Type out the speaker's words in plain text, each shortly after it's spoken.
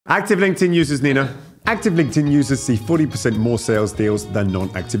Active LinkedIn users, Nina. Active LinkedIn users see 40% more sales deals than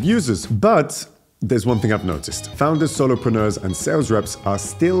non-active users. But there's one thing I've noticed. Founders, solopreneurs, and sales reps are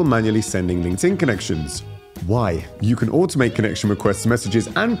still manually sending LinkedIn connections. Why? You can automate connection requests, messages,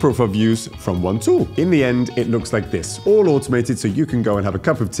 and profile views from one tool. In the end, it looks like this, all automated so you can go and have a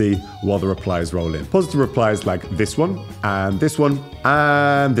cup of tea while the replies roll in. Positive replies like this one, and this one,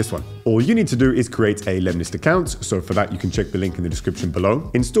 and this one. All you need to do is create a Lemlist account, so for that you can check the link in the description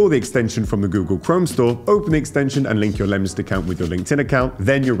below. Install the extension from the Google Chrome store, open the extension and link your Lemlist account with your LinkedIn account,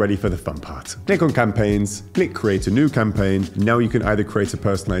 then you're ready for the fun part. Click on campaigns, click create a new campaign. Now you can either create a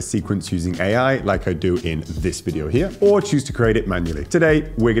personalized sequence using AI like I do in this video here, or choose to create it manually.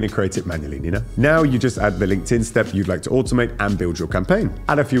 Today, we're going to create it manually, Nina. Now you just add the LinkedIn step you'd like to automate and build your campaign.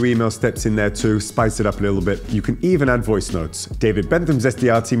 Add a few email steps in there too, spice it up a little bit. You can even add voice notes. David Bentham's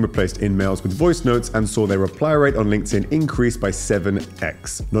SDR team replaced in-mails with voice notes and saw their reply rate on LinkedIn increase by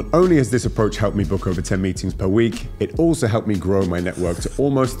 7x. Not only has this approach helped me book over 10 meetings per week, it also helped me grow my network to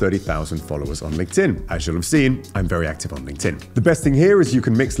almost 30,000 followers on LinkedIn. As you'll have seen, I'm very active on LinkedIn. The best thing here is you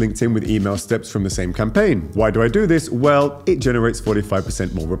can mix LinkedIn with email steps from the same campaign. Why do I do this? Well, it generates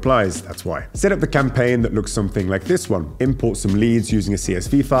 45% more replies, that's why. Set up the campaign that looks something like this one. Import some leads using a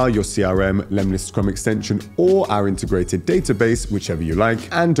CSV file, your CRM, Lemlist Scrum extension, or our integrated database, whichever you like.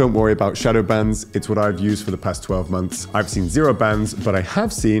 And don't worry about shadow bans. It's what I've used for the past 12 months. I've seen 0 bans, but I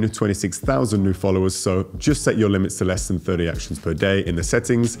have seen 26,000 new followers, so just set your limits to less than 30 actions per day in the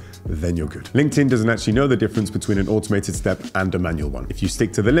settings, then you're good. LinkedIn doesn't actually know the difference between an automated step and a manual one. If you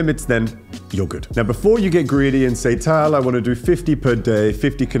stick to the limits, then you're good. Now, before you get greedy and say, Tal, I want to do 50 per day,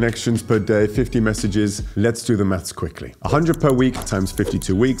 50 connections per day, 50 messages, let's do the maths quickly. 100 per week times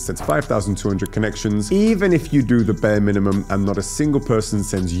 52 weeks, that's 5,200 connections. Even if you do the bare minimum and not a single person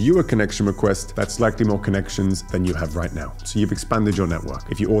sends you a connection request, that's likely more connections than you have right now. So you've expanded your network.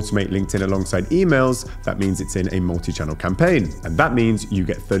 If you automate LinkedIn alongside emails, that means it's in a multi-channel campaign. And that means you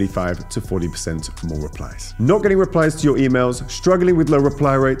get 35 to 40% more replies. Not getting replies to your emails, struggling with low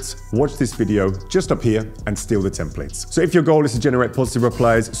reply rates, watch this video just up here and steal the templates. So if your goal is to generate positive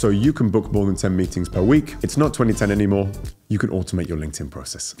replies so you can book more than 10 meetings per week, it's not 2010 anymore. You can automate your LinkedIn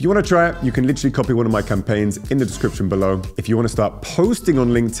process. If you want to try it, you can literally copy one of my campaigns in the description below. If you want to start posting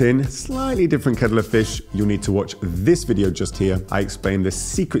on LinkedIn, slightly different kettle of fish, you'll need to watch this video just here. I explain the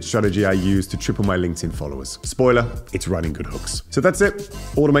secret strategy I use to triple my LinkedIn followers. Spoiler, it's running good hooks. So that's it.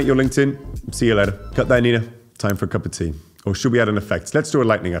 Automate your LinkedIn. See you later. Cut that, Nina. Time for a cup of tea. Or should we add an effect? Let's do a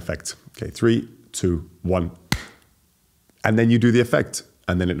lightning effect. Okay, 3, 2, 1. And then you do the effect,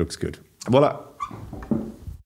 and then it looks good. Voila.